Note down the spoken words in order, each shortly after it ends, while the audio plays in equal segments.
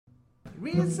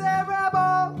Reset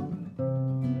Rebel.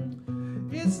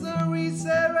 It's the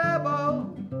Reset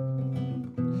Rebel.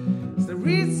 It's the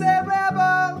Reset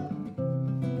Rebel.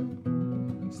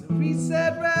 It's the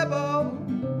Reset Rebel.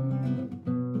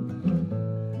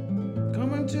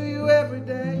 Coming to you every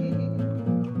day.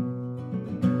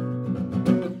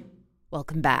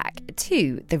 Welcome back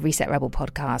to the Reset Rebel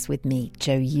podcast with me,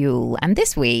 Jo Yule. And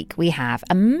this week we have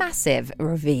a massive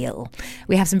reveal.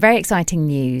 We have some very exciting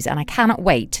news, and I cannot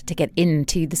wait to get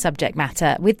into the subject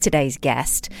matter with today's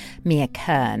guest, Mia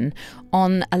Kern,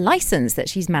 on a license that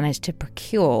she's managed to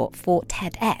procure for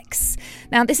TEDx.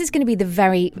 Now, this is going to be the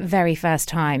very, very first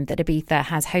time that Ibiza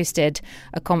has hosted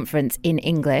a conference in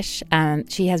English.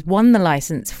 She has won the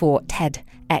license for TEDx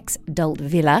Dult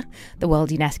Villa, the World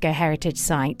UNESCO Heritage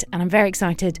Site, and I'm very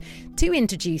excited to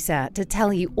introduce her to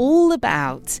tell you all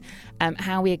about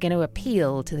how we are going to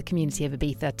appeal to the community of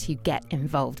Ibiza to get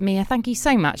involved. Mia, thank you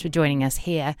so much for joining us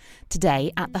here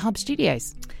today at the Hub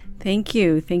Studios. Thank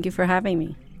you. Thank you for having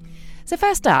me. So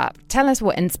first up, tell us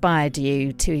what inspired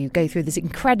you to go through this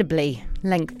incredibly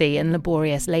lengthy and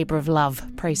laborious labour of love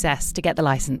process to get the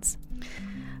licence.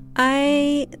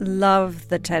 I love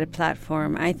the TED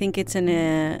platform. I think it's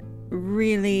a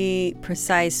really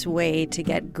precise way to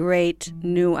get great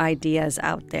new ideas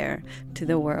out there to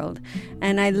the world.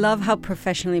 And I love how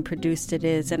professionally produced it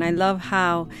is. And I love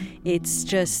how it's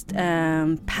just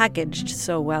packaged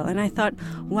so well. And I thought,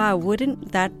 wow,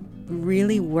 wouldn't that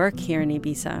really work here in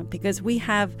Ibiza, because we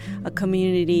have a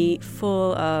community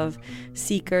full of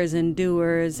seekers and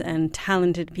doers and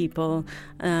talented people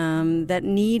that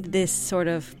need this sort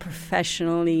of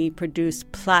professionally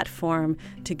produced platform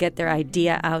to get their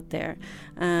idea out there.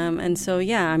 And so,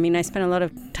 yeah, I mean, I spent a lot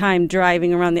of time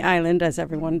driving around the island, as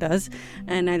everyone does,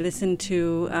 and I listened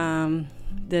to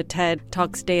the TED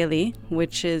Talks Daily,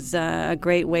 which is a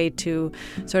great way to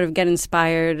sort of get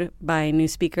inspired by new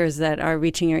speakers that are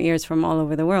reaching your ears from all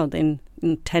over the world in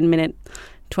 10-minute,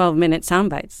 12-minute sound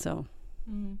bites. So,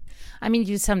 I mean,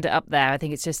 you summed it up there. I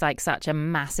think it's just like such a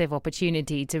massive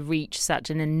opportunity to reach such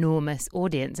an enormous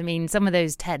audience. I mean, some of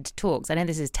those TED Talks, I know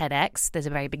this is TEDx, there's a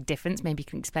very big difference. Maybe you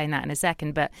can explain that in a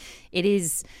second, but it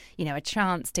is, you know, a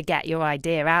chance to get your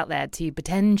idea out there to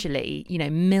potentially, you know,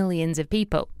 millions of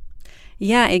people.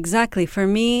 Yeah, exactly. For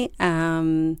me,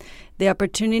 the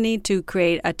opportunity to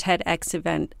create a TEDx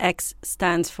event, X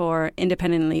stands for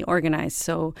independently organized.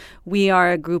 So we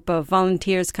are a group of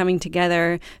volunteers coming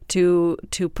together to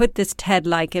put this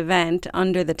TED-like event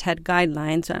under the TED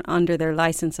guidelines and under their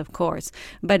license, of course.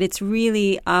 But it's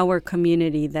really our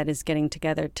community that is getting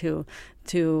together to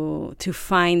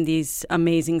find these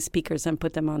amazing speakers and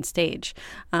put them on stage.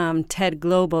 TED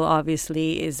Global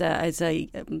obviously is a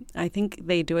I think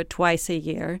they do it twice a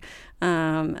year,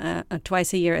 a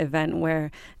twice a year event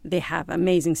where they have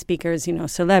amazing speakers, you know,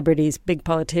 celebrities, big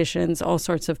politicians, all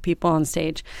sorts of people on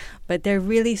stage, but they're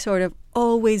really sort of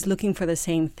always looking for the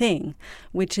same thing,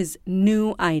 which is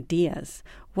new ideas.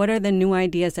 What are the new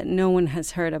ideas that no one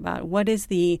has heard about? What is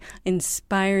the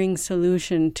inspiring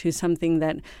solution to something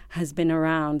that has been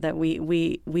around that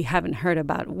we haven't heard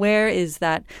about? Where is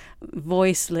that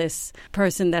voiceless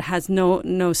person that has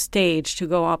no stage to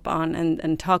go up on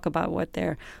and talk about what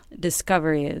their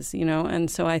discovery is, you know? And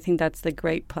so I think that's the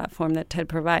great platform that TED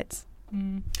provides.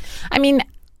 I mean,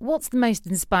 what's the most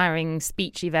inspiring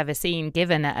speech you've ever seen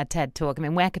given at a TED Talk? I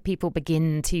mean, where could people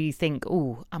begin to think,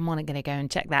 oh, I'm going to go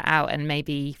and check that out and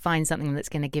maybe find something that's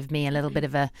going to give me a little bit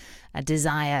of a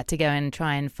desire to go and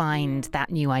try and find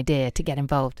that new idea to get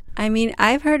involved? I mean,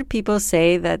 I've heard people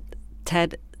say that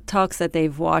TED Talks that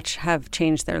they've watched have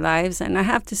changed their lives. And I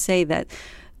have to say that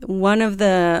one of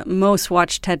the most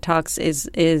watched TED Talks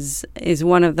is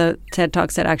one of the TED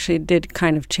Talks that actually did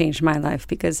kind of change my life,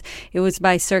 because it was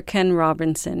by Sir Ken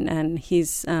Robinson, and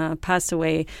he's passed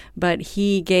away, but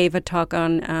he gave a talk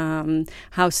on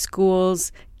how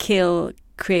schools kill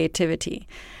creativity.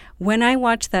 When I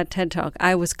watched that TED Talk,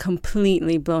 I was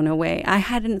completely blown away. I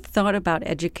hadn't thought about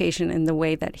education in the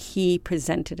way that he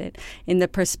presented it, in the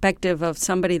perspective of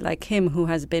somebody like him who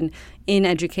has been in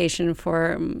education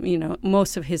for, you know,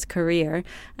 most of his career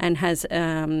and has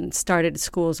started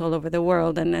schools all over the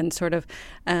world and sort of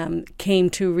came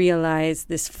to realize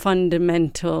this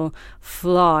fundamental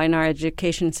flaw in our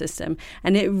education system.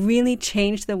 And it really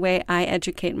changed the way I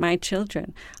educate my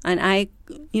children. And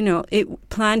it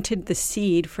planted the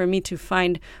seed for me to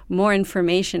find more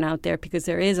information out there, because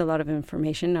there is a lot of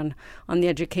information on the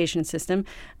education system.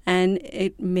 And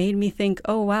it made me think,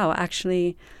 oh, wow,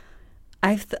 actually,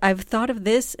 I've thought of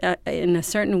this in a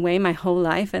certain way my whole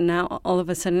life, and now all of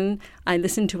a sudden I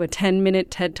listened to a 10-minute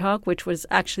TED Talk, which was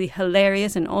actually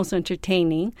hilarious and also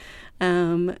entertaining,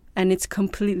 and it's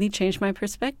completely changed my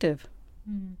perspective.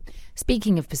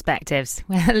 Speaking of perspectives,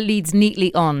 it leads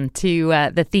neatly on to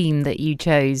the theme that you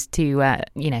chose to,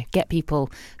 get people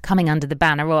coming under the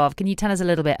banner of. Can you tell us a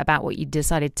little bit about what you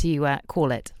decided to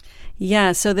call it?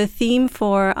 Yeah, so the theme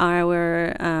for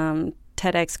our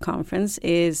TEDx conference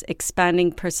is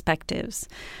expanding perspectives.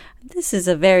 This is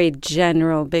a very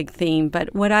general, big theme,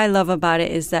 but what I love about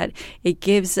it is that it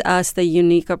gives us the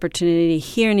unique opportunity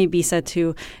here in Ibiza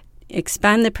to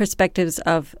expand the perspectives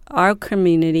of our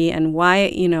community and why,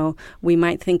 we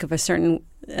might think of a certain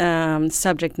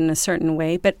subject in a certain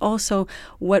way, but also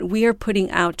what we are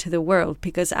putting out to the world.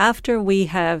 Because after we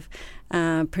have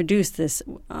produced this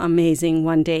amazing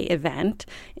one-day event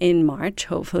in March,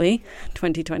 hopefully,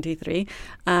 2023,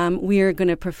 we are going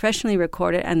to professionally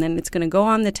record it, and then it's going to go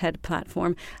on the TED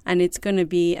platform, and it's going to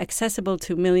be accessible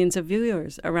to millions of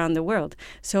viewers around the world.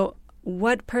 So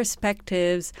what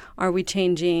perspectives are we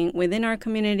changing within our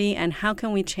community, and how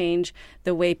can we change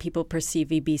the way people perceive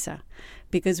Ibiza?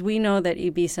 Because we know that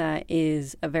Ibiza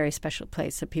is a very special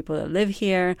place, the people that live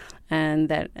here and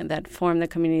that form the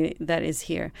community that is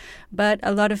here. But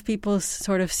a lot of people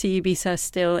sort of see Ibiza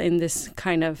still in this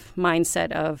kind of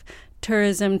mindset of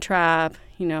tourism trap,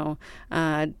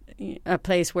 a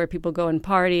place where people go and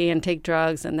party and take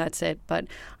drugs and that's it. But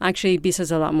actually Ibiza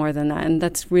is a lot more than that, and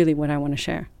that's really what I want to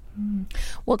share.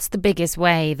 What's the biggest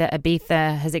way that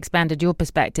Ibiza has expanded your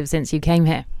perspective since you came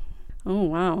here? Oh,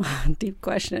 wow. Deep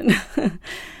question.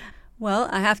 Well,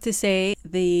 I have to say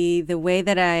the way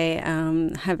that I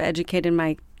have educated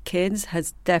my kids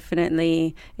has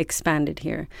definitely expanded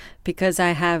here, because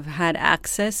I have had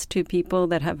access to people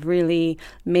that have really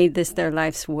made this their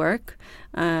life's work,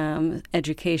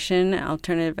 education,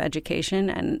 alternative education,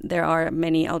 and there are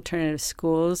many alternative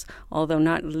schools, although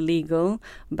not legal,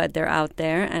 but they're out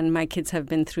there, and my kids have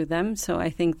been through them. So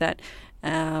I think that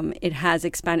it has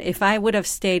expanded. If I would have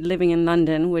stayed living in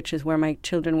London, which is where my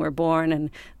children were born,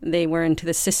 and they were into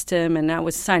the system, and I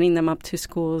was signing them up to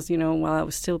schools, while I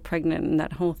was still pregnant and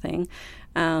that whole thing,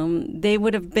 they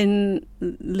would have been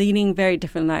leading very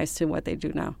different lives to what they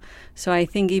do now. So I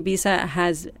think Ibiza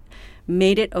has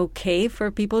made it okay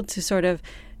for people to sort of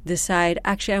decide,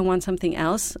 actually, I want something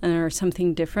else or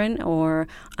something different, or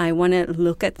I want to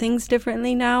look at things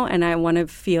differently now, and I want to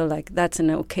feel like that's an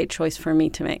okay choice for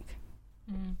me to make.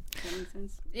 Does that make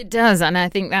sense? It does, and I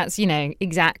think that's,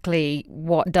 exactly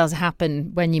what does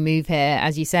happen when you move here,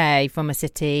 as you say, from a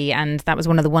city. And that was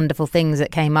one of the wonderful things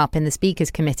that came up in the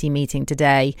Speakers Committee meeting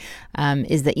today,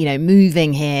 is that,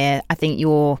 moving here, I think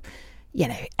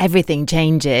everything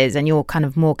changes and you're kind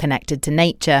of more connected to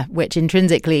nature, which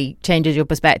intrinsically changes your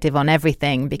perspective on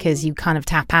everything, because you kind of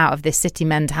tap out of this city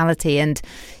mentality and,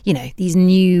 these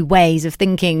new ways of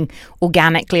thinking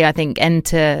organically, I think,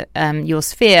 enter your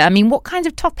sphere. I mean, what kinds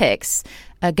of topics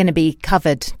are going to be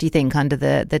covered, do you think, under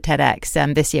the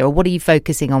TEDx this year? Or what are you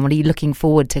focusing on? What are you looking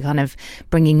forward to kind of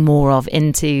bringing more of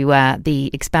into the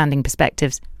expanding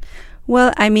perspectives?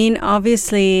 Well, I mean,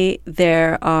 obviously,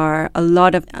 there are a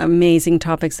lot of amazing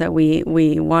topics that we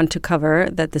want to cover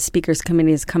that the Speakers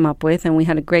Committee has come up with, and we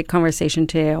had a great conversation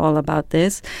today all about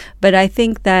this. But I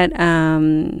think that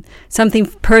something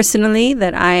personally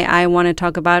that I want to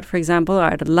talk about, for example, or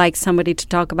I'd like somebody to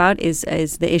talk about is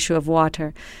the issue of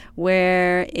water.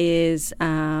 Where is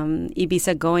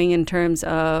Ibiza going in terms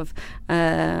of,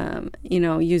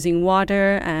 using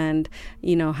water, and,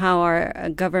 how are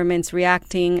governments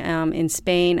reacting in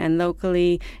Spain and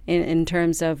locally in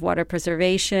terms of water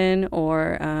preservation,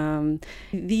 or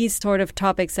these sort of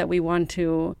topics that we want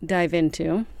to dive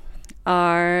into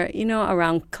are,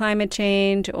 around climate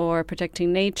change or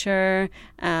protecting nature.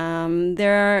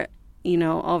 There are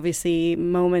obviously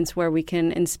moments where we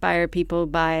can inspire people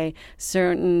by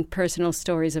certain personal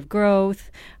stories of growth.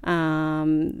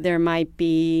 There might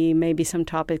be maybe some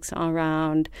topics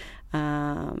around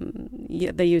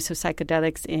the use of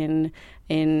psychedelics in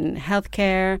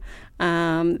healthcare.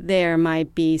 There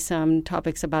might be some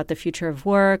topics about the future of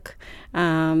work.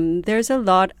 There's a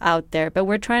lot out there, but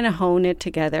we're trying to hone it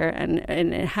together, and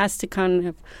it has to kind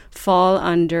of fall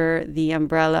under the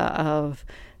umbrella of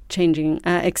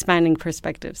expanding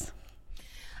perspectives.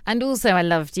 And also I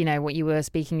loved, what you were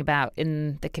speaking about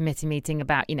in the committee meeting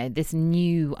about, this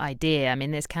new idea. I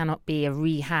mean, this cannot be a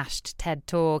rehashed TED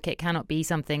Talk. It cannot be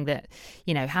something that,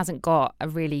 hasn't got a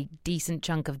really decent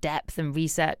chunk of depth and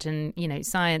research and,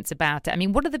 science about it. I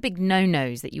mean, what are the big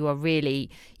no-nos that you are really,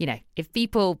 if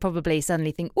people probably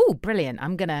suddenly think, oh, brilliant,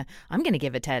 I'm gonna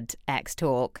give a TEDx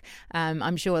talk.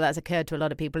 I'm sure that's occurred to a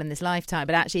lot of people in this lifetime,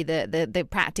 but actually the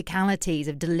practicalities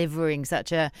of delivering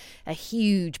such a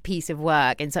huge piece of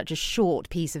work in such a short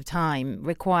piece of time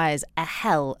requires a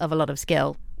hell of a lot of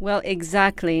skill. Well,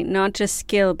 exactly. Not just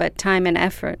skill, but time and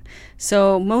effort.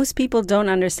 So most people don't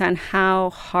understand how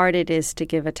hard it is to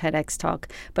give a TEDx talk.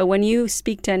 But when you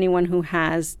speak to anyone who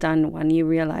has done one, you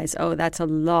realize, oh, that's a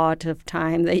lot of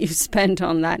time that you spent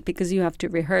on that, because you have to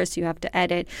rehearse, you have to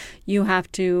edit, you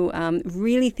have to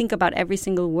really think about every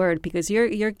single word, because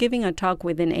you're giving a talk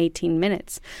within 18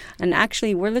 minutes. And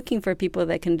actually, we're looking for people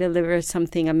that can deliver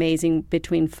something amazing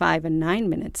between 5 and 9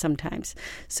 minutes sometimes.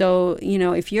 So,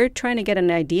 if you're trying to get an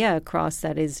idea across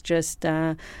that is just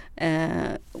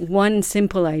one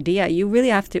simple idea, you really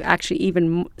have to actually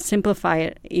even simplify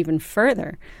it even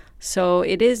further. So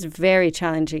it is very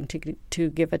challenging to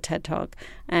give a TED Talk,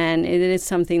 and it is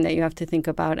something that you have to think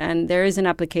about. And there is an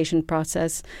application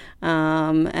process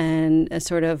and a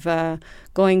sort of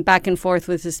going back and forth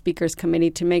with the speakers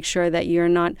committee to make sure that you're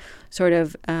not sort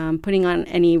of putting on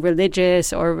any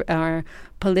religious or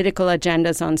political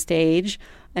agendas on stage,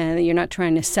 and you're not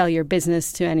trying to sell your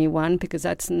business to anyone, because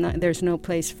there's no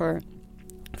place for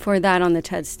that on the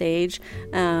TED stage.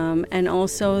 And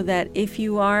also that if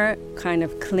you are kind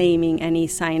of claiming any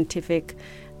scientific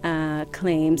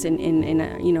claims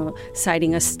in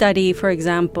citing a study, for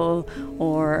example,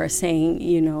 or saying,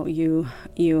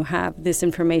 you have this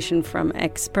information from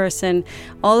X person,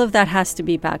 all of that has to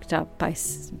be backed up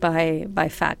by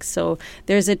facts. So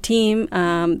there's a team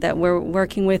that we're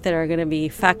working with that are going to be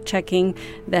fact checking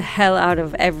the hell out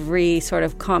of every sort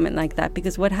of comment like that,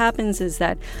 because what happens is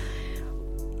that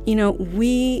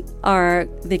we are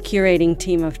the curating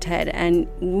team of TED, and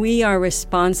we are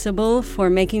responsible for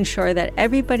making sure that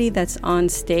everybody that's on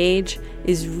stage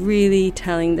is really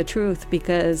telling the truth,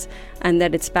 and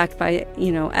that it's backed by,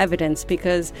 evidence,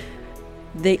 because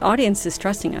the audience is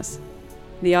trusting us.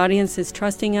 The audience is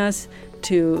trusting us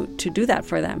to do that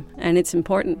for them, and it's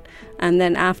important. And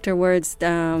then afterwards,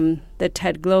 the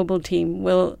TED Global team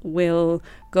will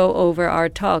go over our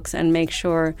talks and make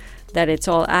sure that it's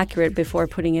all accurate before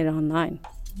putting it online.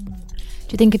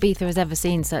 Do you think Ibiza has ever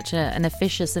seen such an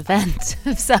officious event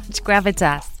of such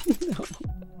gravitas? No.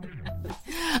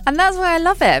 And that's why I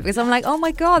love it, because I'm like, oh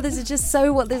my God, this is just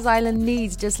so what this island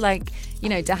needs. Just like,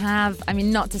 to have,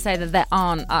 not to say that there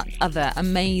aren't other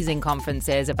amazing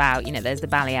conferences about, there's the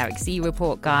Balearic Sea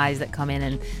Report guys that come in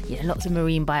and, lots of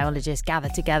marine biologists gather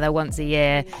together once a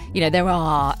year. There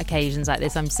are occasions like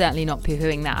this. I'm certainly not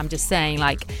poo-hooing that. I'm just saying,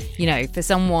 like, for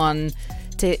someone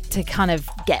to kind of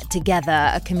get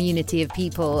together a community of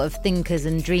people, of thinkers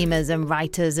and dreamers and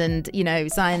writers and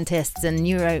scientists and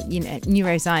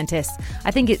neuroscientists. I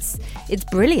think it's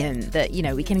brilliant that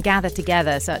we can gather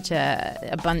together such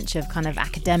a bunch of kind of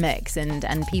academics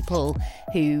and people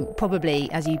who probably,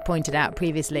 as you pointed out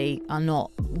previously, are not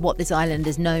what this island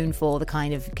is known for, the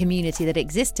kind of community that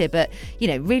exists here. But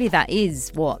really that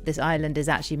is what this island is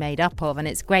actually made up of, and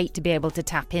it's great to be able to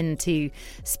tap into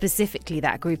specifically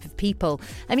that group of people.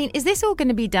 Is this all going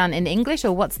to be done in English,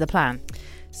 or what's the plan?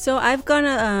 So I've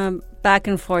gone back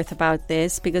and forth about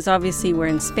this, because obviously we're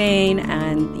in Spain,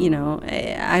 and,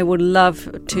 I would love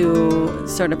to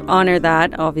sort of honor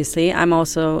that, obviously. I'm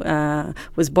also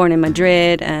was born in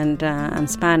Madrid, and I'm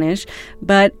Spanish,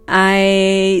 but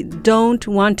I don't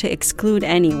want to exclude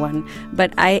anyone.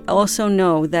 But I also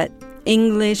know that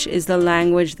English is the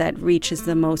language that reaches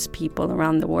the most people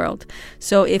around the world.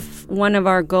 So if one of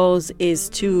our goals is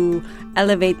to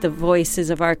elevate the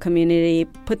voices of our community,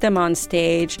 put them on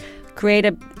stage,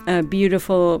 create a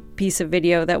beautiful piece of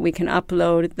video that we can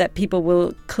upload that people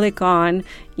will click on,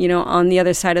 on the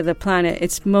other side of the planet,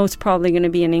 it's most probably going to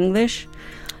be in English.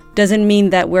 Doesn't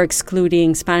mean that we're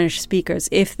excluding Spanish speakers.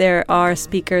 If there are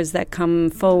speakers that come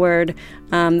forward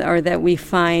or that we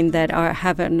find that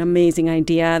have an amazing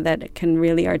idea that can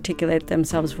really articulate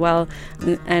themselves well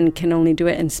and can only do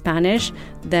it in Spanish,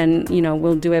 then,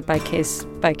 we'll do it by case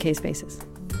basis.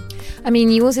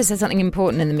 You also said something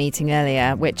important in the meeting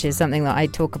earlier, which is something that I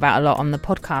talk about a lot on the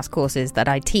podcast courses that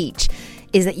I teach,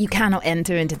 is that you cannot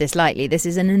enter into this lightly. This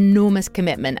is an enormous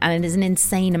commitment, and it is an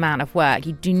insane amount of work.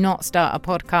 You do not start a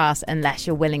podcast unless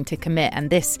you're willing to commit. And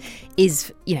this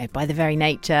is, by the very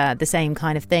nature, the same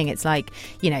kind of thing. It's like,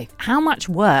 how much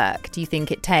work do you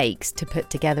think it takes to put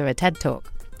together a TED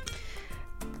Talk?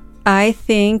 I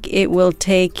think it will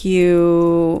take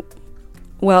you...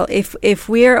 Well, if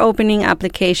we're opening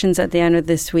applications at the end of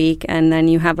this week, and then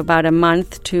you have about a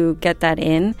month to get that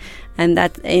in, and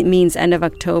that it means end of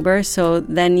October, so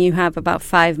then you have about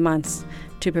 5 months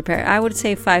to prepare. I would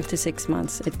say 5 to 6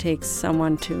 months it takes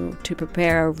someone to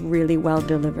prepare a really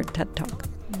well-delivered TED Talk.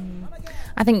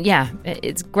 I think,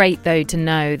 it's great, though, to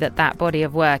know that body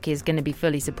of work is going to be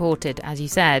fully supported, as you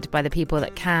said, by the people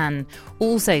that can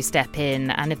also step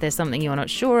in. And if there's something you're not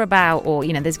sure about, or,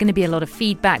 there's going to be a lot of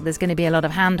feedback, there's going to be a lot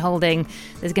of hand-holding,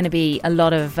 there's going to be a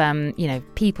lot of,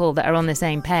 people that are on the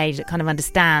same page that kind of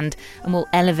understand and will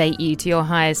elevate you to your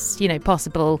highest,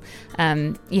 possible,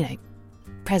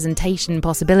 presentation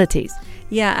possibilities.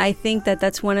 Yeah, I think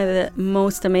that's one of the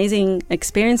most amazing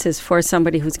experiences for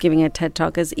somebody who's giving a TED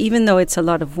Talk, is even though it's a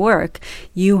lot of work,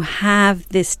 you have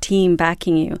this team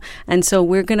backing you. And so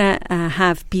we're going to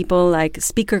have people like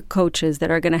speaker coaches that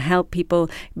are going to help people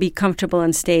be comfortable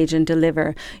on stage and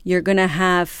deliver. You're going to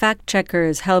have fact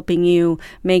checkers helping you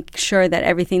make sure that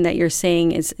everything that you're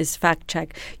saying is fact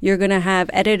checked. You're going to have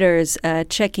editors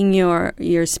checking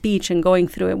your speech and going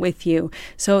through it with you.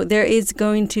 So there is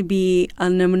going to be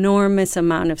an enormous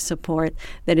amount of support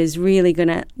that is really going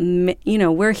to,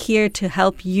 we're here to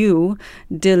help you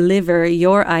deliver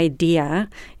your idea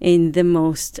in the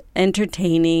most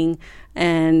entertaining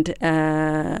but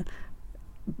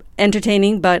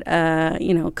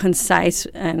concise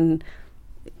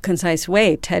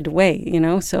way, TED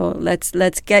way, so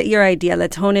let's get your idea,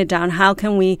 let's hone it down. How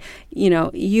can we,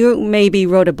 you maybe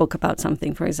wrote a book about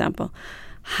something, for example.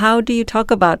 How do you talk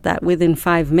about that within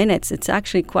 5 minutes? It's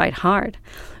actually quite hard.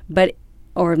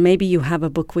 Or maybe you have a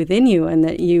book within you and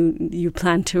that you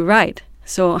plan to write.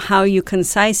 So how you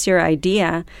concise your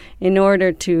idea in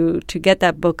order to get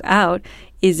that book out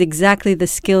is exactly the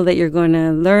skill that you're going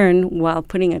to learn while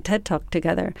putting a TED Talk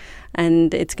together.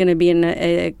 And it's going to be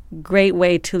a great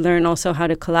way to learn also how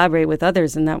to collaborate with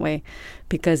others in that way,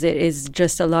 because it is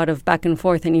just a lot of back and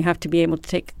forth, and you have to be able to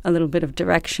take a little bit of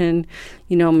direction,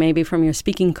 maybe from your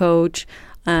speaking coach,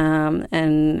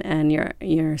 and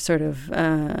your sort of,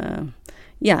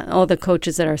 all the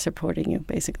coaches that are supporting you,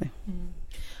 basically.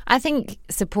 I think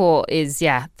support is,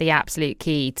 the absolute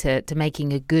key to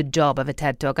making a good job of a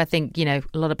TED Talk. I think, a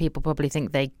lot of people probably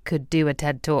think they could do a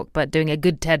TED Talk, but doing a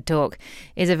good TED Talk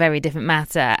is a very different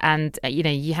matter. And,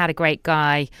 you had a great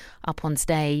guy up on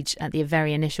stage at the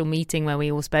very initial meeting where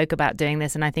we all spoke about doing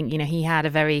this. And I think, he had a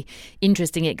very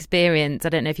interesting experience. I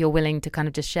don't know if you're willing to kind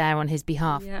of just share on his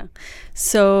behalf. Yeah.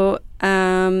 So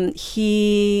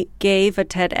he gave a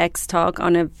TEDx talk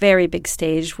on a very big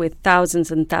stage with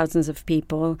thousands and thousands of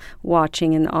people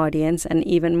watching in the audience, and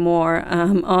even more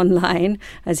online,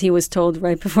 as he was told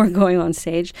right before going on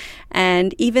stage.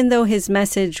 And even though his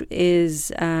message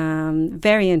is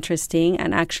very interesting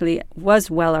and actually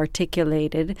was well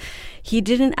articulated, he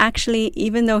didn't actually,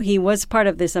 even though he was part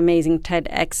of this amazing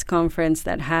TEDx conference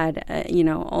that had,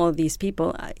 all of these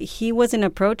people, he wasn't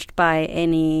approached by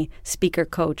any speaker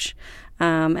coach.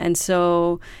 And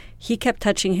so he kept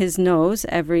touching his nose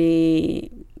every,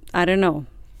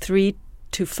 3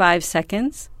 to 5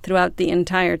 seconds throughout the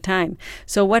entire time.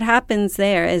 So what happens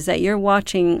there is that you're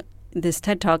watching this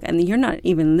TED Talk and you're not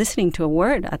even listening to a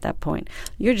word at that point.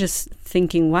 You're just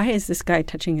thinking, why is this guy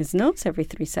touching his nose every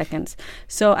 3 seconds?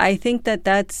 So I think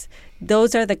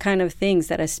those are the kind of things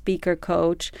that a speaker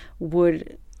coach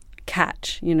would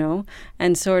catch,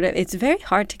 and sort of, it's very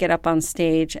hard to get up on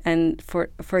stage and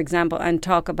for example, and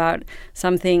talk about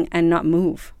something and not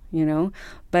move,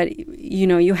 but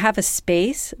you have a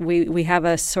space. We have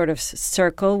a sort of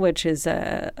circle, which is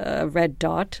a red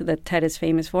dot that TED is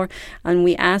famous for, and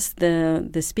we ask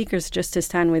the speakers just to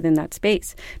stand within that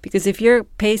space, because if you're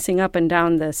pacing up and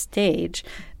down the stage,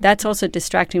 that's also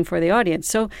distracting for the audience.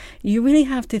 So you really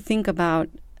have to think about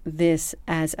this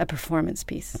as a performance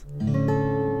piece.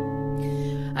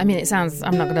 I mean, it sounds,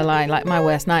 I'm not going to lie, like my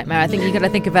worst nightmare. I think you've got to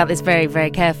think about this very, very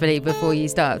carefully before you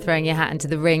start throwing your hat into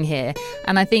the ring here.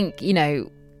 And I think,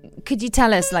 could you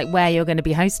tell us where you're going to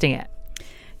be hosting it?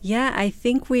 Yeah, I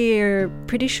think we're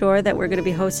pretty sure that we're going to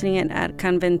be hosting it at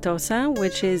Can Ventosa,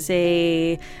 which is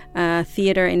a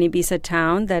theater in Ibiza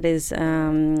town that is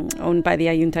owned by the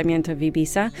Ayuntamiento of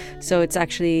Ibiza. So it's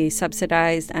actually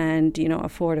subsidized and,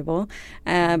 affordable,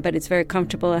 but it's very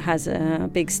comfortable. It has a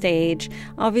big stage.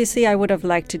 Obviously, I would have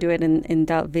liked to do it in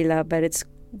Dalt Villa, but it's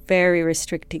very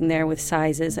restricting there with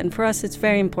sizes, and for us it's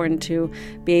very important to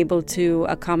be able to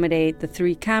accommodate the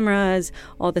 3 cameras,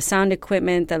 all the sound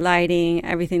equipment, the lighting,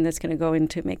 everything that's going to go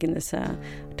into making this a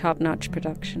top-notch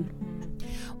production.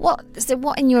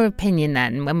 What in your opinion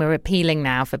then, when we're appealing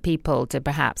now for people to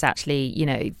perhaps actually,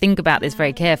 think about this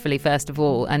very carefully first of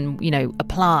all and,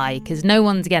 apply, because no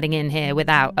one's getting in here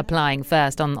without applying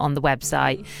first on the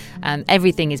website.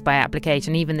 Everything is by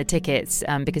application, even the tickets,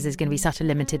 because there's going to be such a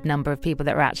limited number of people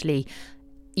that are actually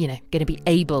going to be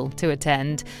able to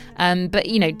attend. But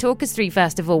talk us through,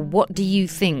 first of all, what do you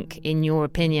think, in your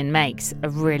opinion, makes a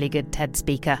really good TED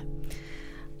speaker?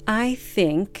 I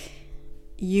think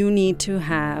you need to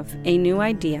have a new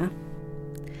idea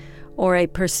or a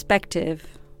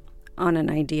perspective on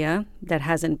an idea that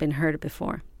hasn't been heard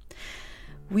before.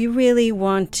 We really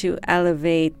want to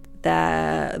elevate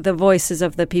the voices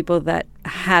of the people that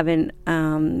haven't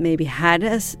maybe had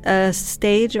a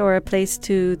stage or a place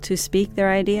to speak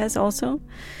their ideas also.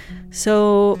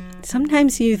 So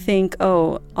sometimes you think,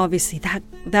 obviously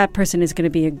that person is going to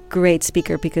be a great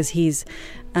speaker because he's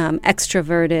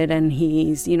extroverted and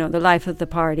he's, the life of the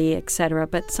party, etc.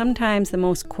 But sometimes the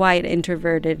most quiet,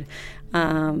 introverted,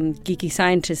 geeky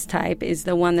scientist type is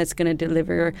the one that's going to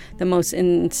deliver the most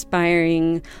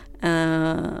inspiring,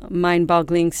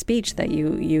 mind-boggling speech that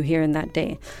you hear in that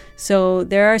day. So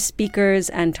there are speakers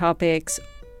and topics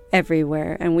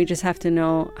everywhere, and we just have to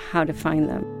know how to find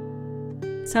them.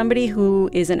 Somebody who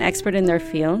is an expert in their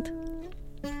field,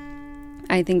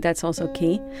 I think that's also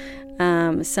key.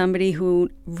 Somebody who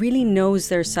really knows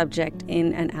their subject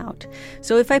in and out.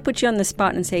 So if I put you on the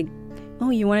spot and say,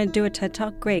 you want to do a TED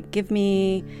Talk? Great. Give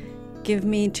me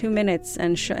 2 minutes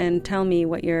and tell me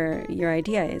what your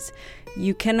idea is.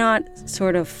 You cannot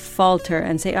sort of falter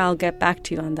and say, I'll get back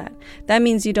to you on that. That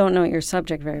means you don't know your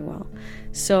subject very well.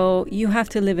 So you have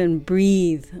to live and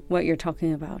breathe what you're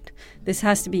talking about. This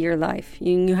has to be your life.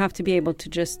 You have to be able to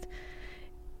just,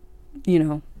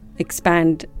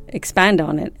 expand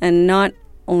on it and not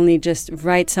only just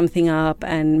write something up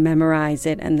and memorize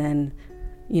it and then,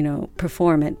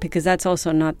 perform it, because that's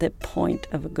also not the point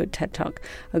of a good TED Talk.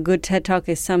 A good TED Talk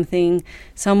is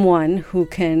someone who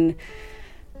can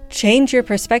change your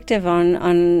perspective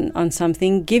on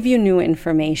something, give you new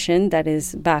information that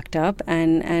is backed up,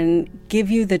 and give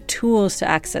you the tools to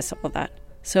access all that.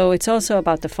 So it's also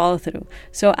about the follow through.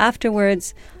 So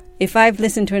afterwards, if I've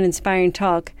listened to an inspiring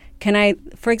talk, can I,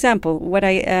 for example, what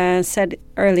I said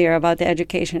earlier about the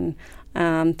education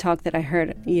talk that I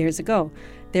heard years ago,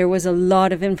 there was a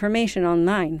lot of information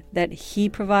online that he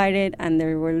provided, and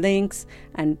there were links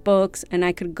and books, and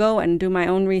I could go and do my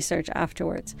own research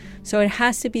afterwards. So it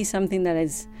has to be something that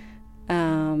is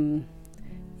in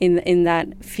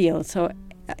that field, so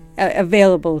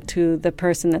available to the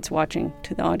person that's watching,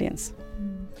 to the audience.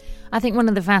 I think one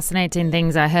of the fascinating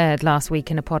things I heard last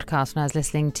week in a podcast when I was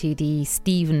listening to the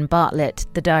Stephen Bartlett,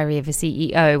 The Diary of a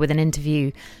CEO, with an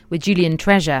interview with Julian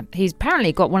Treasure, who's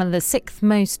apparently got one of the 6th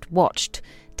most watched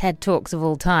TED Talks of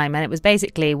all time. And it was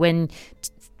basically when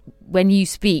you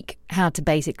speak, how to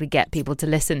basically get people to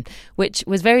listen, which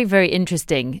was very, very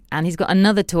interesting. And he's got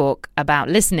another talk about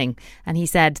listening. And he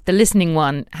said the listening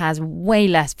one has way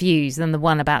less views than the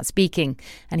one about speaking.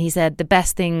 And he said the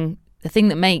thing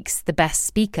that makes the best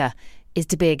speaker is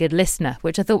to be a good listener,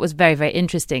 which I thought was very, very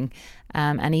interesting.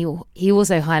 And he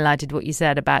also highlighted what you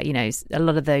said about, a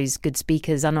lot of those good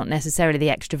speakers are not necessarily the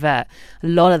extrovert. A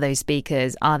lot of those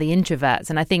speakers are the introverts.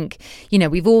 And I think,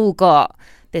 we've all got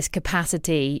this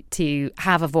capacity to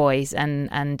have a voice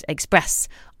and express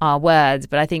our words.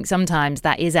 But I think sometimes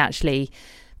that is actually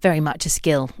very much a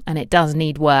skill, and it does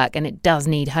need work, and it does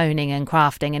need honing and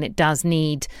crafting, and it does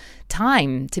need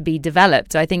time to be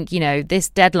developed. So I think, this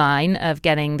deadline of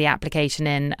getting the application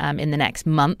in the next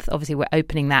month, obviously we're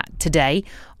opening that today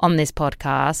on this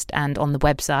podcast and on the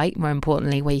website, more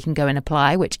importantly, where you can go and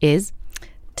apply, which is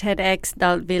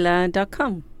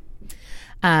tedx.villa.com.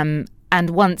 And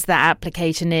once that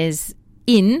application is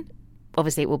in,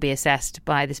 obviously it will be assessed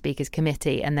by the Speakers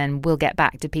Committee, and then we'll get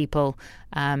back to people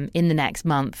in the next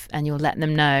month, and you'll let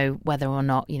them know whether or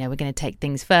not, we're going to take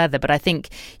things further. But I think,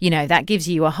 that gives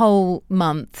you a whole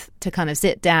month to kind of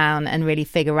sit down and really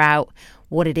figure out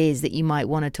what it is that you might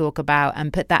want to talk about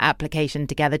and put that application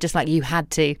together, just like you had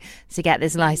to get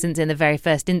this license in the very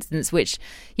first instance, which,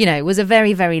 was a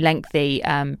very, very lengthy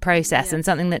process and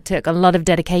something that took a lot of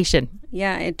dedication.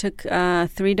 Yeah, it took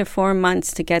 3 to 4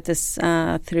 months to get this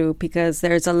through, because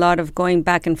there's a lot of going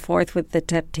back and forth with the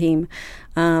TED team.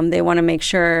 They want to make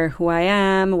sure who I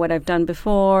am, what I've done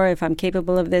before, if I'm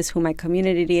capable of this, who my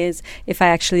community is, if I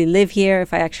actually live here,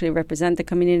 if I actually represent the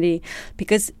community.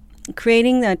 Because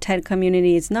creating the TED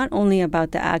community is not only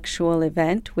about the actual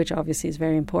event, which obviously is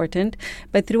very important,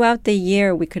 but throughout the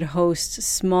year we could host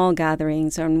small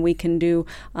gatherings, and we can do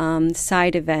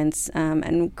side events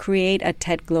and create a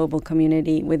TED global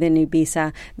community within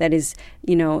Ibiza that is,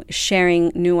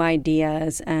 sharing new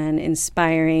ideas and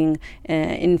inspiring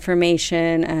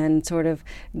information and sort of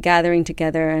gathering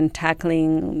together and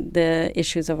tackling the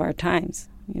issues of our times,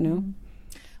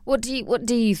 What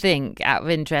do you think, out of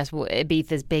interest, what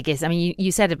Ibiza's biggest? I mean,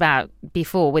 you said about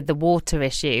before with the water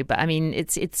issue, but I mean,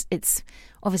 it's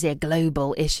obviously a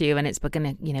global issue, and it's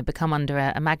going to become under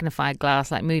a magnified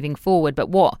glass, like moving forward. But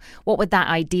what would that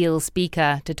ideal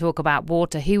speaker to talk about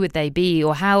water? Who would they be,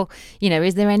 or how?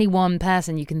 Is there any one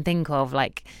person you can think of,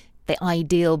 like the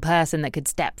ideal person that could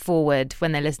step forward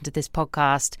when they listen to this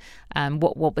podcast?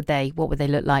 What would they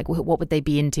look like? What would they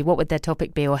be into? What would their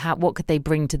topic be, or what could they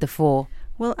bring to the fore?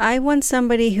 Well, I want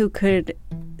somebody who could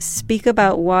speak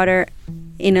about water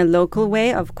in a local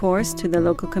way, of course, to the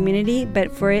local community,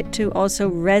 but for it to also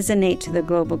resonate to the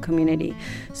global community.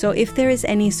 So if there is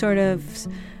any sort of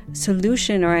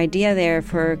solution or idea there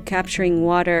for capturing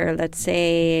water, let's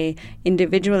say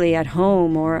individually at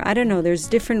home, or I don't know, there's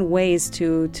different ways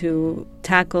to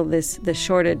tackle the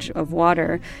shortage of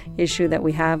water issue that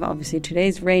we have. Obviously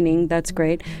today's raining, that's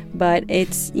great, but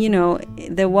it's,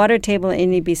 the water table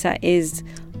in Ibiza is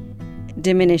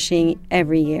diminishing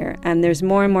every year, and there's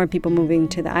more and more people moving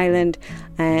to the island,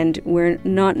 and we're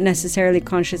not necessarily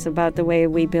conscious about the way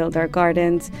we build our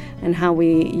gardens and how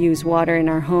we use water in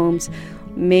our homes.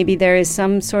 Maybe there is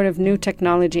some sort of new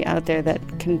technology out there that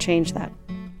can change that.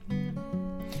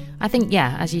 I think,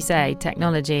 as you say,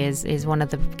 technology is one of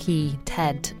the key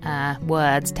TED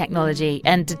words: technology,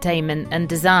 entertainment and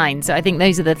design. So I think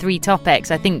those are the three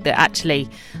topics I think that actually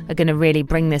are going to really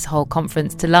bring this whole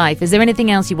conference to life. Is there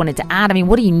anything else you wanted to add? I mean,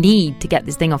 what do you need to get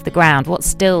this thing off the ground? What's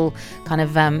still kind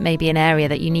of maybe an area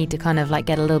that you need to kind of like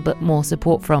get a little bit more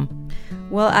support from?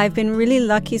 Well, I've been really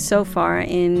lucky so far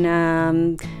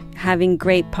in having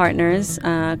great partners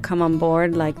come on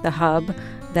board, like the Hub,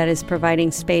 that is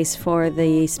providing space for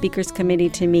the speakers committee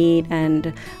to meet,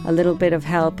 and a little bit of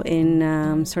help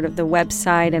in sort of the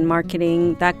website and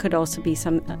marketing. That could also be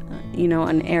some,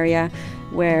 an area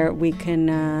where we can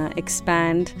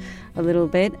expand a little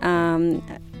bit.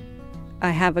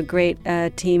 I have a great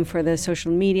team for the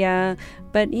social media,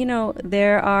 but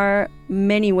there are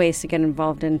many ways to get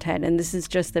involved in TED, and this is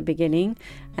just the beginning,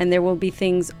 and there will be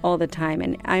things all the time,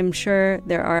 and I'm sure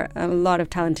there are a lot of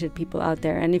talented people out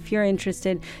there, and if you're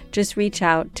interested, just reach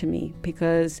out to me,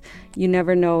 because you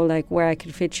never know like where I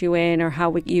could fit you in or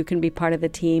how you can be part of the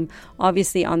team.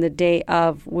 Obviously on the day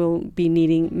of, we'll be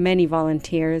needing many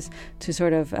volunteers to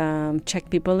sort of check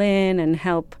people in and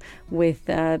help with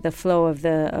the flow of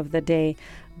the day,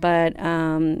 but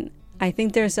I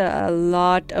think there's a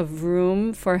lot of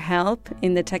room for help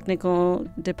in the technical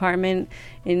department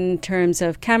in terms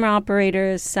of camera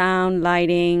operators, sound,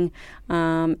 lighting,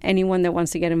 anyone that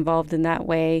wants to get involved in that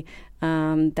way.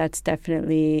 That's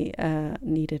definitely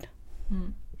needed.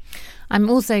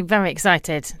 I'm also very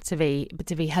excited to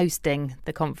be hosting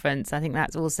the conference. I think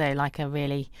that's also like a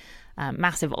really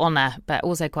massive honour, but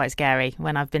also quite scary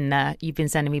when you've been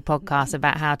sending me podcasts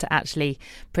about how to actually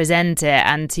present it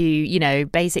and to,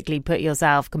 basically put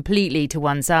yourself completely to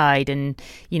one side. And,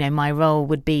 my role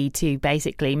would be to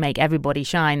basically make everybody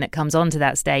shine that comes onto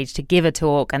that stage to give a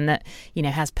talk and that,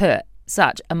 has put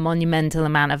such a monumental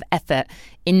amount of effort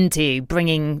into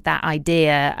bringing that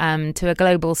idea to a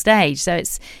global stage. So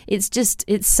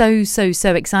it's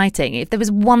so exciting. If there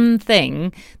was one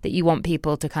thing that you want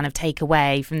people to kind of take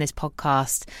away from this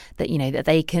podcast that that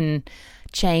they can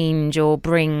change or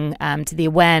bring to the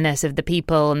awareness of the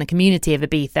people and the community of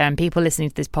Ibiza and people listening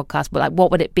to this podcast,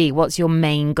 what would it be? What's your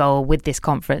main goal with this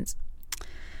conference?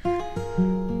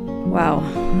 Wow.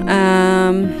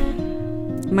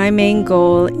 My main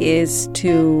goal is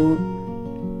to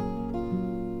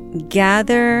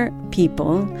gather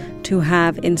people to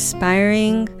have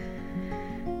inspiring,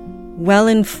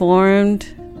 well-informed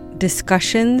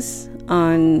discussions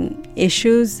on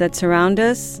issues that surround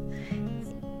us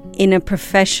in a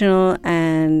professional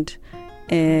and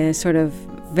sort of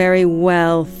very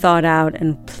well thought out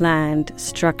and planned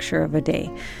structure of a day.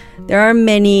 There are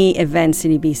many events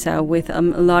in Ibiza with a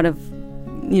lot of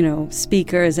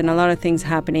speakers and a lot of things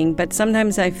happening, but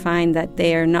sometimes I find that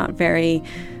they are not very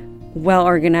well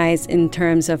organized in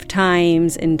terms of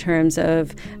times, in terms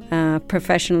of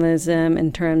professionalism,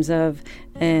 in terms of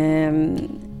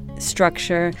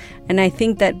structure. And I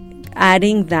think that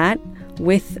adding that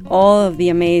with all of the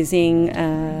amazing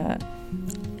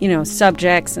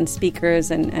subjects and speakers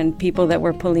and people that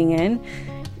we're pulling in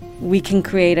we can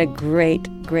create a great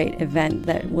event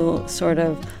that will sort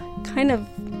of kind of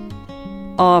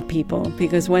awe people,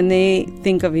 because when they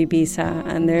think of Ibiza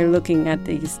and they're looking at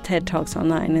these TED Talks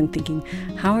online and thinking,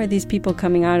 how are these people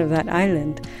coming out of that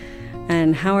island?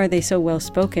 And how are they so well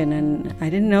spoken? And I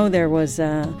didn't know there was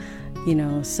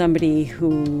somebody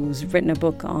who's written a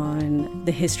book on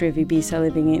the history of Ibiza,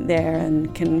 living there,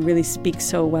 and can really speak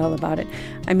so well about it.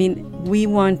 I mean, we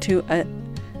want to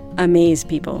amaze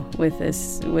people with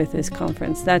this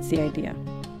conference. That's the idea.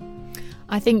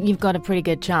 I think you've got a pretty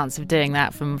good chance of doing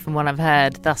that from what I've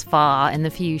heard thus far in the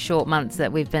few short months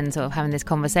that we've been sort of having this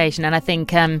conversation. And I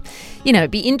think,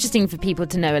 it'd be interesting for people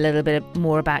to know a little bit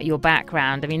more about your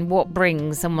background. I mean, what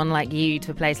brings someone like you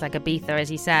to a place like Ibiza?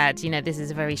 As you said, this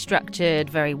is a very structured,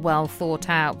 very well thought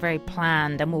out, very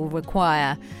planned, and will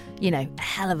require a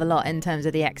hell of a lot in terms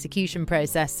of the execution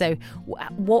process. So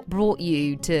what brought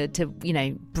you to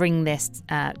bring this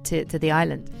to the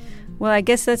island? Well, I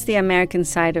guess that's the American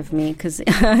side of me, because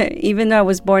even though I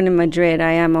was born in Madrid,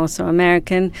 I am also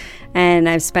American, and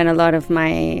I've spent a lot of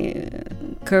my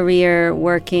career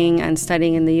working and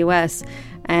studying in the U.S.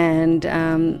 And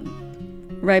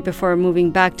right before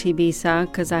moving back to Ibiza,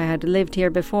 because I had lived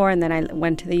here before, and then I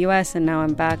went to the U.S., and now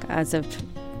I'm back as of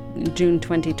June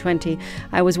 2020,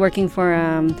 I was working for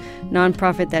a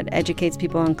nonprofit that educates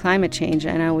people on climate change,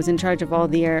 and I was in charge of all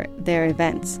their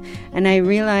events. And I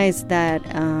realized that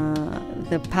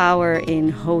the power in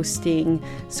hosting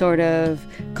sort of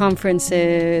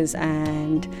conferences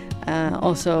and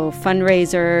also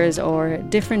fundraisers or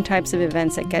different types of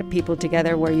events that get people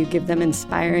together, where you give them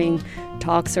inspiring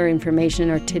talks or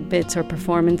information or tidbits or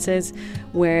performances,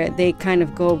 where they kind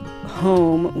of go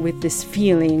home with this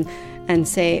feeling and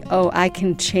say, oh, I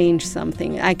can change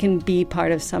something. I can be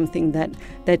part of something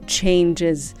that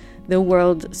changes the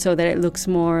world so that it looks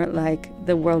more like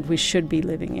the world we should be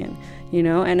living in,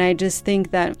 And I just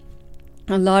think that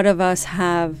a lot of us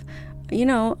have,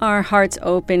 our hearts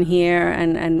open here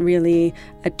and really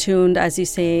attuned, as you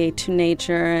say, to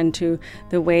nature and to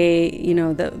the way,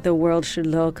 the world should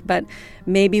look. But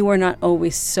maybe we're not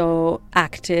always so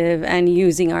active and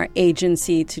using our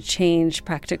agency to change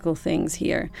practical things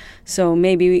here. So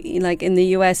maybe like in the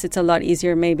US, it's a lot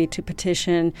easier maybe to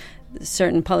petition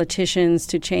certain politicians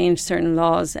to change certain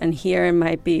laws. And here it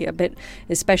might be a bit,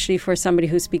 especially for somebody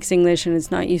who speaks English and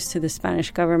is not used to the Spanish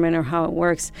government or how it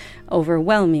works,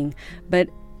 overwhelming. But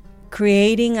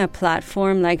creating a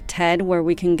platform like TED where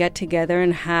we can get together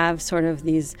and have sort of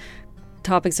these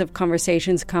topics of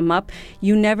conversations come up,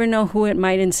 you never know who it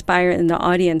might inspire in the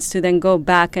audience to then go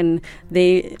back and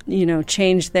they,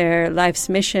 change their life's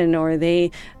mission, or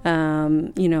they,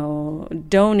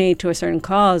 donate to a certain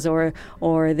cause, or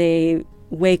they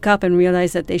wake up and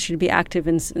realize that they should be active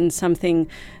in something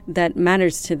that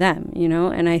matters to them,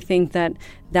 And I think that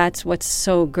that's what's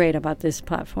so great about this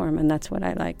platform, and that's what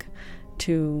I like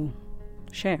to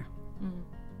share.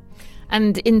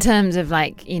 And in terms of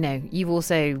you've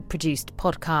also produced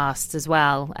podcasts as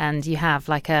well, and you have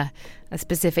like a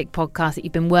specific podcast that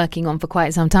you've been working on for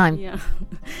quite some time. Yeah.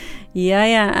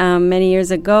 Many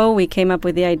years ago, we came up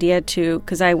with the idea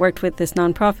because I worked with this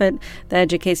nonprofit that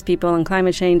educates people on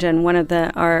climate change, and one of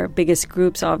our biggest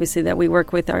groups, obviously, that we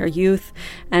work with are youth,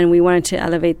 and we wanted to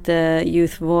elevate the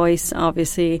youth voice.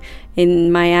 Obviously,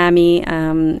 in Miami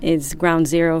is ground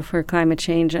zero for climate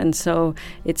change, and so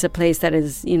it's a place that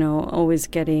is, always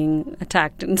getting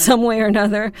attacked in some way or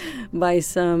another by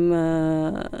some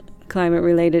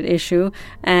climate-related issue.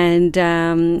 And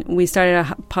we started a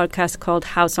podcast called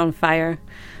House on Fire,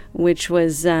 which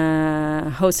was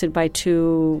hosted by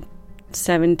two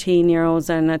 17-year-olds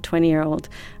and a 20-year-old,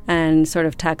 and sort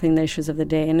of tackling the issues of the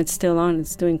day. And it's still on.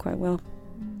 It's doing quite well.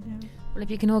 Well, if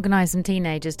you can organise some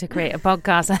teenagers to create a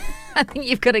podcast, I think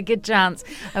you've got a good chance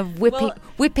of whipping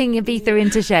Ibiza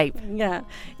into shape. Yeah,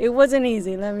 it wasn't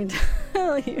easy, let me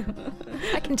tell you.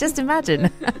 I can just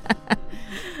imagine.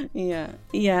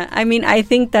 Yeah. I mean, I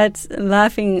think that's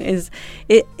laughing is,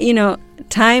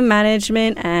 time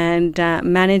management and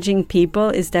managing people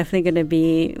is definitely going to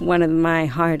be one of my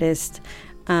hardest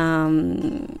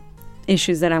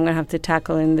issues that I'm going to have to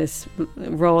tackle in this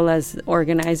role as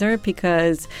organizer,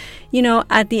 because,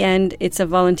 at the end, it's a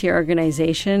volunteer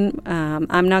organization.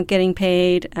 I'm not getting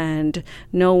paid, and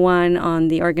no one on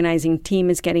the organizing team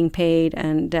is getting paid,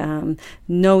 and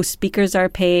no speakers are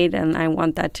paid. And I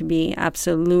want that to be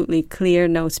absolutely clear.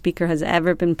 No speaker has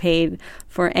ever been paid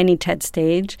for any TED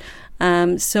stage.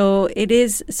 So it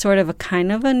is sort of a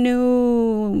kind of a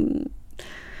new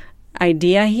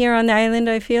idea here on the island.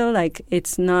 I feel like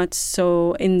it's not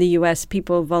so. In the US,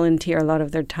 people volunteer a lot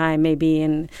of their time, maybe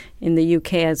in the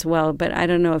UK as well, but I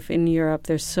don't know if in Europe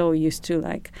they're so used to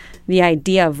like the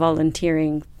idea of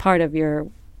volunteering part of your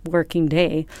working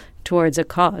day towards a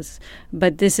cause.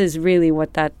 But this is really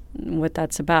what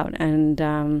that's about. And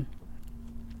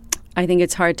I think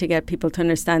it's hard to get people to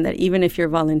understand that even if you're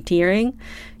volunteering,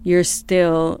 you're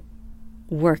still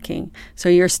working. So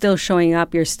you're still showing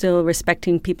up, you're still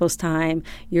respecting people's time,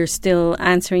 you're still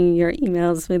answering your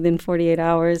emails within 48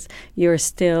 hours, you're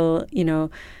still,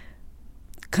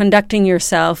 conducting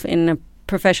yourself in a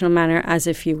professional manner as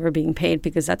if you were being paid,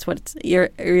 because that's what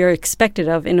you're expected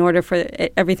of in order for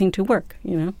everything to work,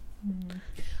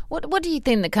 What do you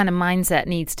think the kind of mindset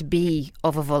needs to be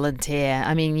of a volunteer?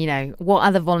 I mean, what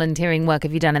other volunteering work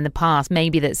have you done in the past,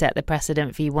 maybe that set the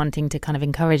precedent for you wanting to kind of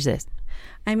encourage this?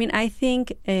 I mean, I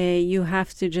think you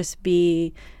have to just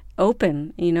be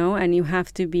open, and you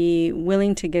have to be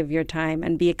willing to give your time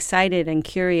and be excited and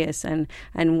curious and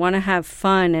want to have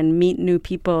fun and meet new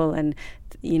people and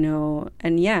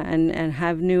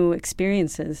have new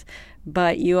experiences.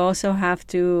 But you also have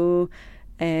to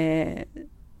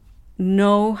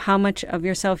know how much of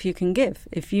yourself you can give.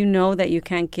 If you know that you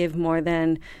can't give more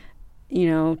than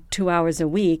 2 hours a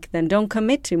week, then don't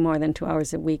commit to more than 2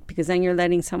 hours a week, because then you're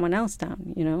letting someone else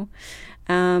down,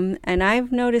 And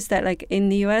I've noticed that, like, in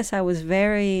the US, I was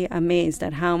very amazed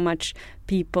at how much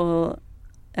people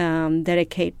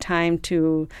dedicate time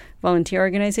to volunteer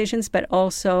organizations, but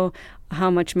also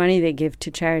how much money they give to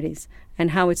charities,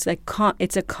 and how it's like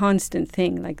it's a constant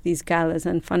thing, like these galas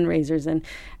and fundraisers,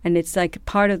 and it's like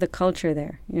part of the culture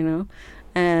there,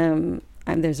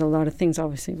 And there's a lot of things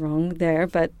obviously wrong there,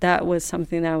 but that was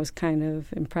something that I was kind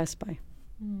of impressed by.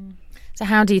 So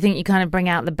how do you think you kind of bring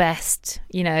out the best,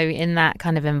 in that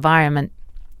kind of environment?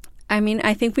 I mean,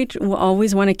 I think we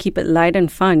always want to keep it light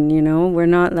and fun, We're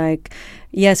not like,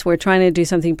 yes, we're trying to do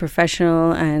something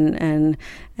professional and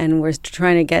we're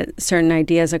trying to get certain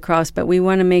ideas across, but we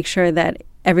want to make sure that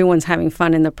everyone's having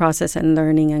fun in the process and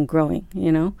learning and growing,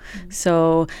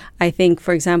 So I think,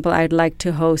 for example, I'd like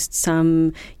to host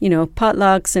some,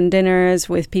 potlucks and dinners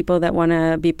with people that want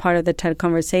to be part of the TED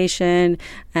conversation.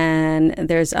 And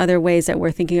there's other ways that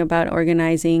we're thinking about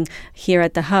organizing here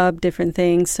at the Hub, different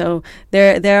things. So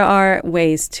there are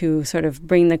ways to sort of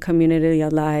bring the community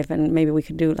alive, and maybe we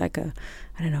could do like a,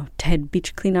 TED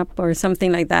beach cleanup or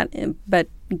something like that, but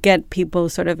get people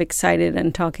sort of excited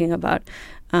and talking about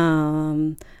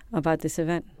this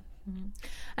event.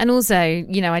 And also,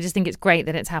 I just think it's great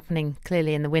that it's happening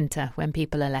clearly in the winter when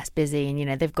people are less busy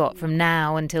and, they've got from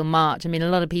now until March. I mean, a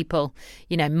lot of people,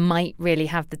 might really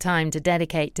have the time to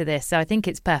dedicate to this. So I think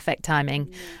it's perfect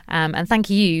timing. And thank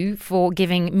you for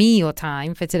giving me your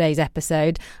time for today's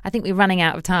episode. I think we're running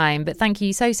out of time, but thank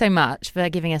you so much for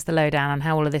giving us the lowdown on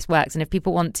how all of this works. And if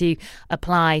people want to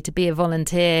apply to be a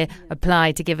volunteer,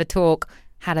 apply to give a talk,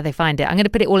 how do they find it? I'm going to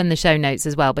put it all in the show notes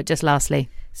as well, but just lastly.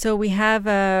 So we have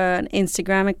an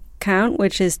Instagram account,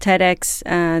 which is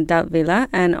TEDx.Villa,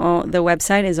 and the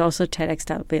website is also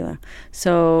TEDx.Villa.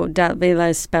 So .Villa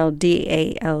is spelled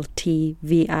DALTVILA.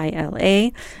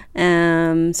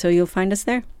 So you'll find us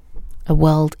there. A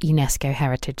World UNESCO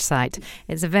Heritage Site.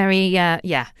 It's a very, a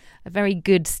very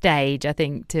good stage, I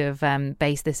think, to have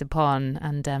based this upon,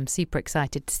 and super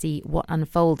excited to see what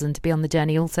unfolds and to be on the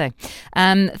journey also.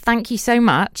 Thank you so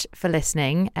much for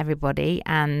listening, everybody,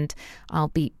 and I'll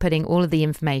be putting all of the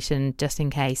information, just in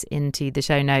case, into the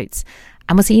show notes,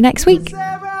 and we'll see you next week. It's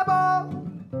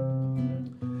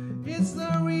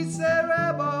the Reset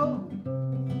Rebel.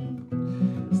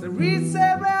 It's the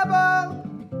Reset Rebel.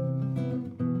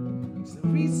 It's the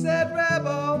Reset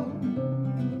Rebel.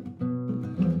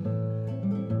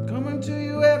 Coming to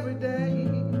you every day.